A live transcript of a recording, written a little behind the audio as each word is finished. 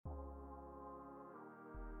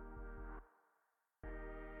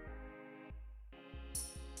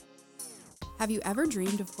Have you ever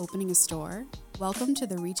dreamed of opening a store? Welcome to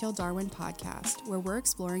the Retail Darwin podcast, where we're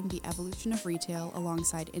exploring the evolution of retail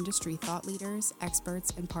alongside industry thought leaders,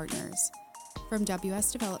 experts, and partners. From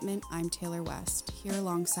WS Development, I'm Taylor West, here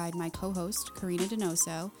alongside my co-host, Karina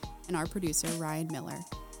Donoso, and our producer, Ryan Miller.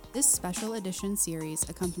 This special edition series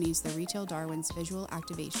accompanies the Retail Darwin's visual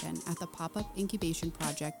activation at the pop-up incubation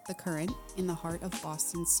project, The Current, in the heart of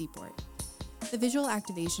Boston's Seaport. The visual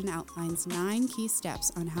activation outlines 9 key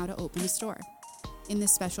steps on how to open a store. In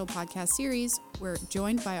this special podcast series, we're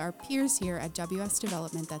joined by our peers here at WS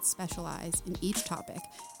Development that specialize in each topic,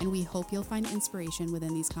 and we hope you'll find inspiration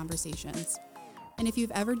within these conversations. And if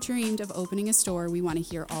you've ever dreamed of opening a store, we want to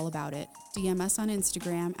hear all about it. DM us on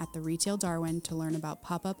Instagram at The Retail Darwin to learn about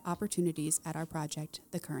pop-up opportunities at our project,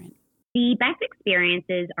 The Current. The best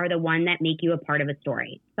experiences are the one that make you a part of a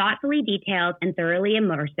story. Thoughtfully detailed and thoroughly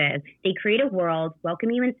immersive, they create a world,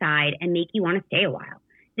 welcome you inside, and make you want to stay a while.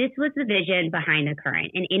 This was the vision behind The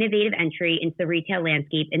Current, an innovative entry into the retail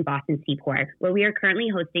landscape in Boston Seaport, where we are currently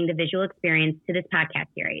hosting the visual experience to this podcast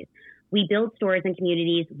series. We build stores and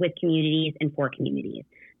communities with communities and for communities.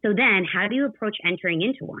 So then, how do you approach entering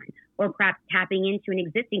into one, or perhaps tapping into an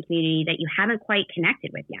existing community that you haven't quite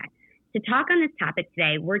connected with yet? To talk on this topic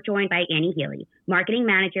today, we're joined by Annie Healy, Marketing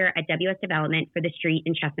Manager at WS Development for the street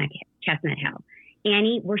in Chestnut Hill.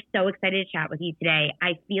 Annie, we're so excited to chat with you today.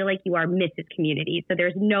 I feel like you are Mrs. Community, so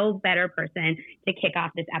there's no better person to kick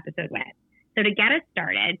off this episode with. So to get us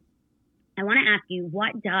started, I want to ask you,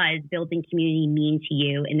 what does building community mean to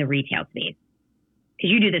you in the retail space?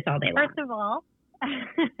 Because you do this all day long. First of all,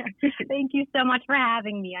 thank you so much for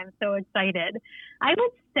having me. I'm so excited. I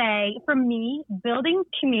would say for me, building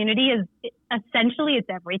community is essentially it's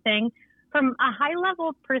everything. From a high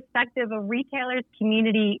level perspective, a retailer's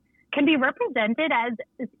community can be represented as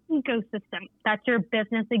this ecosystem that your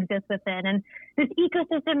business exists within. And this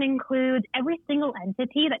ecosystem includes every single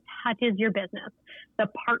entity that touches your business, the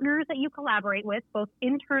partners that you collaborate with, both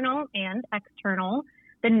internal and external,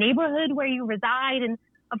 the neighborhood where you reside, and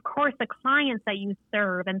of course, the clients that you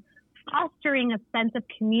serve. And fostering a sense of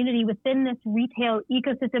community within this retail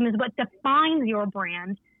ecosystem is what defines your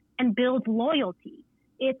brand and builds loyalty.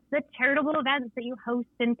 It's the charitable events that you host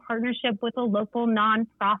in partnership with a local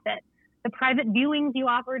nonprofit, the private viewings you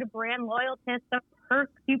offer to brand loyalists, the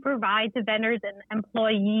perks you provide to vendors and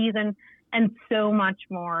employees, and so much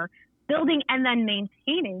more. Building and then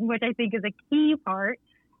maintaining, which I think is a key part,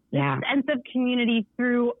 the sense of community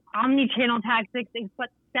through omni-channel tactics is what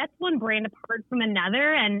sets one brand apart from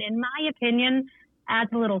another, and in my opinion,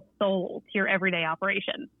 adds a little soul to your everyday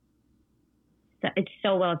operation. So it's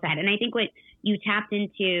so well said. And I think what you tapped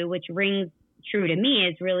into, which rings true to me,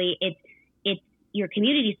 is really it's your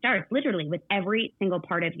community starts literally with every single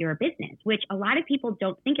part of your business, which a lot of people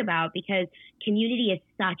don't think about because community is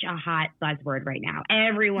such a hot buzzword right now.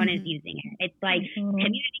 Everyone is using it. It's like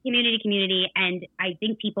community. And I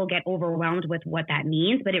think people get overwhelmed with what that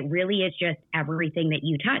means, but it really is just everything that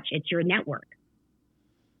you touch. It's your network.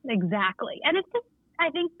 Exactly. And it's just, I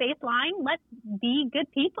think, baseline, let's be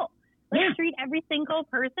good people. Let's treat every single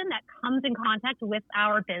person that comes in contact with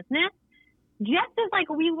our business just as like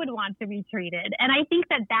we would want to be treated. And I think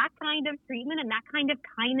that kind of treatment and that kind of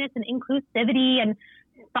kindness and inclusivity and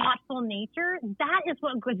thoughtful nature, that is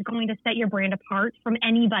what is going to set your brand apart from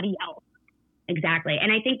anybody else. Exactly.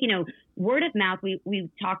 And I think, word of mouth,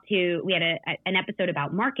 we had an episode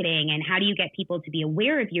about marketing and how do you get people to be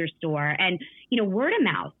aware of your store, and, word of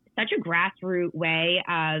mouth, such a grassroots way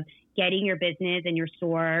of getting your business and your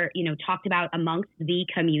store, talked about amongst the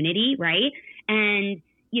community, right? And,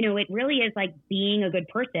 it really is like being a good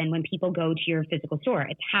person when people go to your physical store.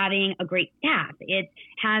 It's having a great staff. It's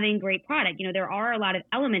having great product. There are a lot of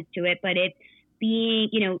elements to it, but it's being,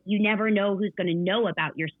 you never know who's going to know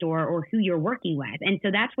about your store or who you're working with. And so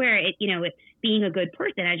that's where it's being a good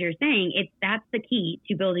person, as you're saying, that's the key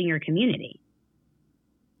to building your community.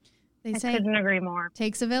 They I say, couldn't agree more.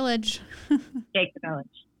 Takes a village. Takes a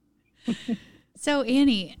village. So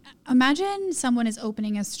Annie, imagine someone is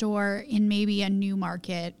opening a store in maybe a new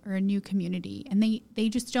market or a new community, and they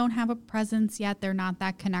just don't have a presence yet. They're not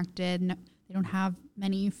that connected. They don't have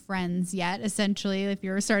many friends yet, essentially, if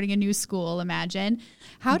you're starting a new school, imagine.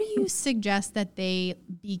 How do you suggest that they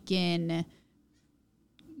begin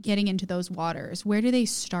getting into those waters? Where do they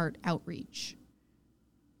start outreach?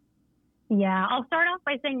 Yeah, I'll start off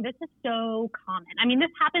by saying this is so common. I mean, this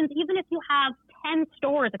happens even if you have 10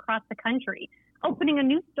 stores across the country. Opening a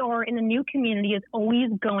new store in a new community is always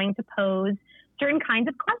going to pose certain kinds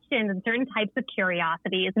of questions and certain types of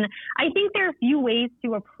curiosities. And I think there are a few ways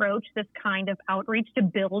to approach this kind of outreach to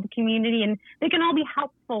build community, and they can all be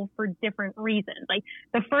helpful for different reasons. Like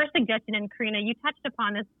the first suggestion, and Karina, you touched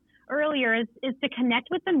upon this earlier, is to connect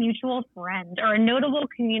with a mutual friend or a notable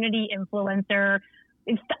community influencer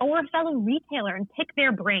or a fellow retailer and pick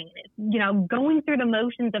their brain. Going through the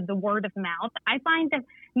motions of the word of mouth, I find that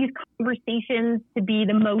these conversations to be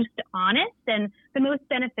the most honest and the most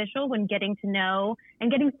beneficial when getting to know and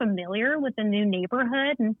getting familiar with a new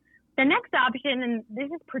neighborhood. And the next option, and this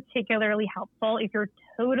is particularly helpful if you're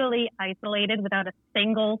totally isolated without a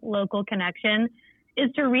single local connection, is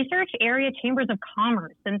to research area chambers of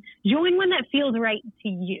commerce and join one that feels right to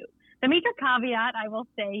you. The major caveat I will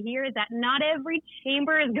say here is that not every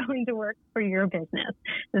chamber is going to work for your business.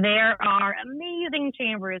 There are amazing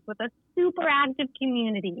chambers with a super active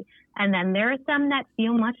community, and then there are some that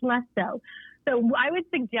feel much less so. So I would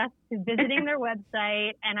suggest visiting their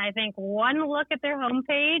website, and I think one look at their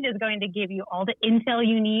homepage is going to give you all the intel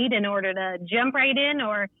you need in order to jump right in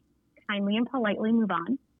or kindly and politely move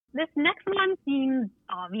on. This next one seems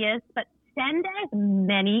obvious, but send as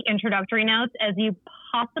many introductory notes as you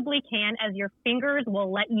possibly can, as your fingers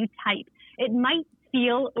will let you type. It might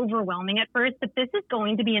feel overwhelming at first, but this is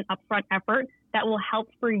going to be an upfront effort that will help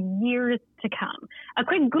for years to come. A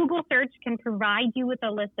quick Google search can provide you with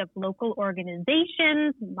a list of local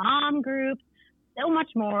organizations, mom groups, so much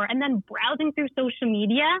more. And then browsing through social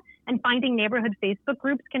media and finding neighborhood Facebook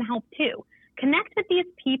groups can help too. Connect with these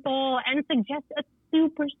people and suggest a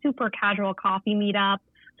super casual coffee meetup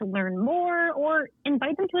to learn more, or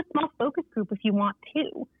invite them to a small focus group if you want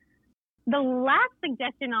to. The last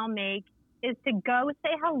suggestion I'll make is to go say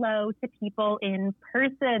hello to people in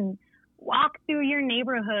person. Walk through your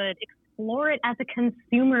neighborhood, explore it as a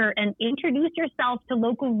consumer, and introduce yourself to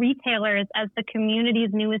local retailers as the community's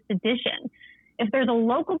newest addition. If there's a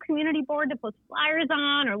local community board to post flyers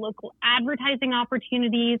on or local advertising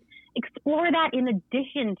opportunities, explore that in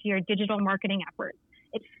addition to your digital marketing efforts.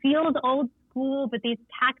 It feels old school, but these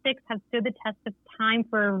tactics have stood the test of time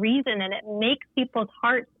for a reason, and it makes people's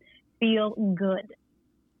hearts feel good.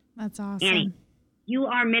 That's awesome. Annie, you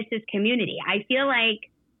are Mrs. Community. I feel like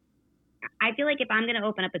if I'm going to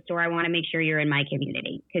open up a store, I want to make sure you're in my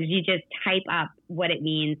community, because you just type up what it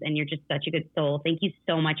means, and you're just such a good soul. Thank you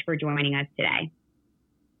so much for joining us today.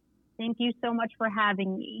 Thank you so much for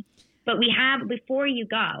having me. But before you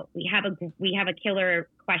go, we have a killer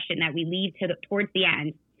question that we leave towards the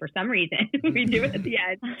end. For some reason, we do it at the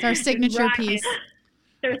end. It's our signature piece.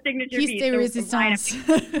 It's our signature piece de resistance.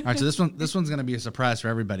 All right, so this one's going to be a surprise for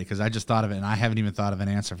everybody, because I just thought of it, and I haven't even thought of an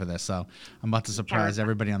answer for this. So I'm about to surprise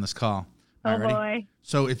everybody on this call. All right, ready? Boy.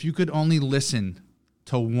 So if you could only listen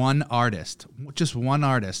to one artist, just one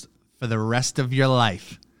artist, for the rest of your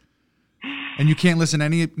life, and you can't listen to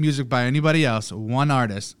any music by anybody else, one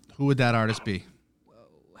artist, who would that artist be?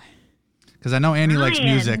 Because I know Annie likes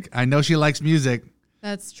music. I know she likes music.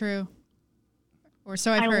 That's true. Or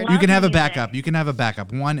so I've heard. You can have a backup. You can have a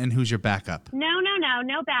backup. One, and who's your backup? No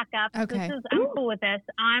backup. Okay. I'm cool with this.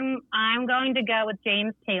 I'm going to go with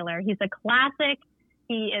James Taylor. He's a classic.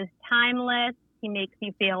 He is timeless. He makes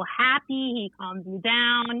you feel happy. He calms you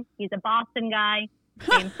down. He's a Boston guy.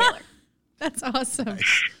 James Taylor. That's awesome.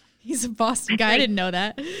 He's a Boston guy. I didn't know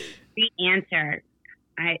that. Great answer.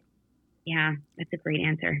 Yeah, that's a great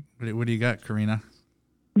answer. What do you got, Karina?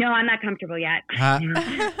 No, I'm not comfortable yet.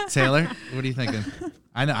 Taylor, what are you thinking?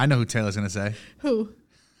 I know who Taylor's going to say. Who?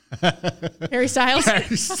 Harry Styles?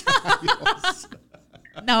 Harry Styles.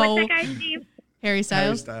 No. What's that guy's name? Harry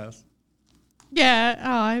Styles? Harry Styles. Yeah. Oh,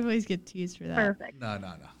 I always get teased for that. Perfect. No.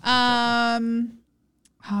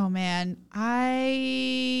 Oh, man.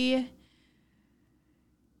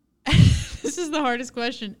 This is the hardest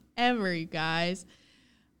question ever, you guys.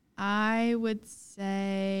 I would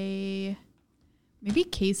say maybe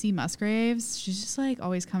Casey Musgraves. She's just like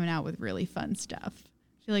always coming out with really fun stuff.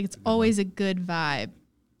 I feel like it's always a good vibe.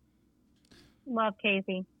 Love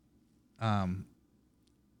Casey.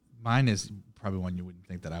 Mine is probably one you wouldn't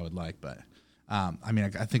think that I would like, but I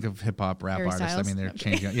think of hip hop rap Harry artists. Styles? I mean, they're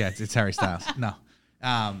Okay. changing. Yeah, it's Harry Styles. No,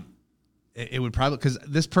 it would probably, because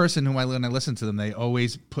this person when I listen to them, they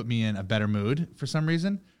always put me in a better mood for some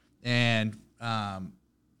reason, and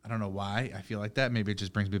I don't know why I feel like that. Maybe it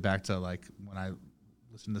just brings me back to like when I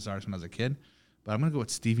listened to this artist when I was a kid. But I'm gonna go with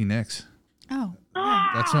Stevie Nicks. Oh, yeah.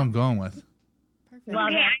 That's who I'm going with. Perfect.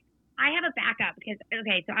 Okay, I have a backup because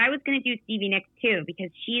so I was gonna do Stevie Nicks too, because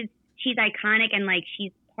she's iconic and like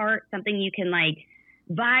she's something you can like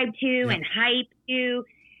vibe to and hype to.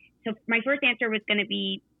 So my first answer was gonna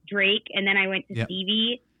be Drake, and then I went to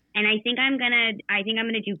Stevie. And I think I'm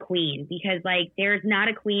gonna do Queen, because like there's not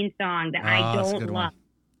a Queen song that I don't love. One.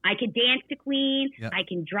 I could dance to Queen. Yep. I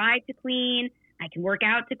can drive to Queen. I can work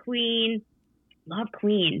out to Queen. Love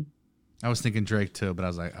Queen. I was thinking Drake too, but I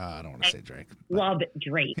was like, I don't want to say Drake. Love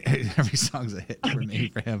Drake. Every song's a hit for me,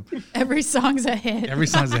 for him. Every song's a hit. Every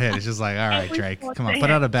song's a hit. It's just like, all right, Drake, come on,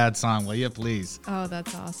 put out a bad song, will you, please? Oh,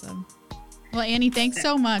 that's awesome. Well, Annie, thanks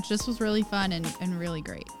so much. This was really fun and really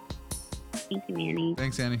great. Thank you, Annie.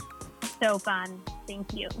 Thanks, Annie. So fun.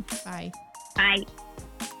 Thank you. Bye. Bye.